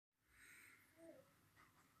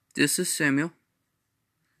This is Samuel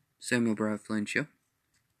Brad Flynn Show.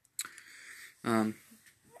 I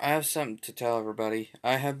have something to tell everybody.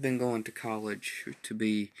 I have been going to college to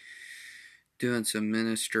be doing some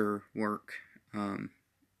minister work,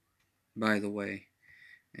 by the way,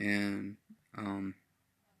 and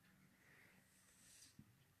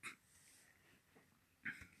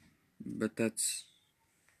but that's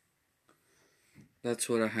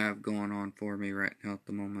what I have going on for me right now at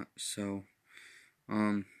the moment. So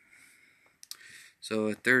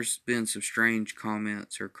if there's been some strange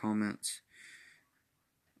comments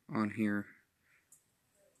on here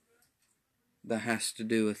that has to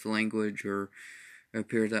do with language or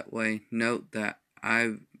appear that way, note that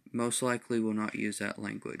I most likely will not use that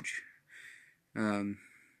language,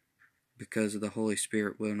 because the Holy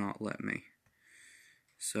Spirit will not let me.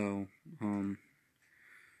 So,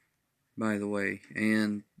 by the way,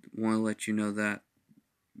 and want to let you know that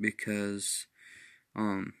because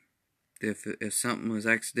if something was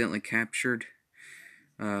accidentally captured,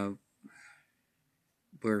 we're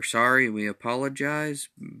sorry, we apologize,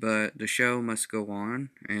 but the show must go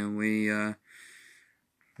on, and we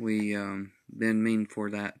didn't mean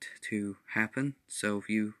for that to happen. So if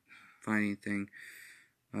you find anything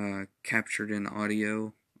captured in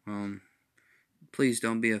audio, please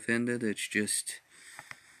don't be offended. It's just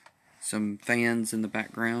some fans in the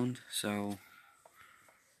background,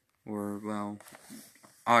 or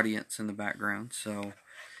audience in the background. So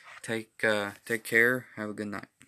take care. Have a good night.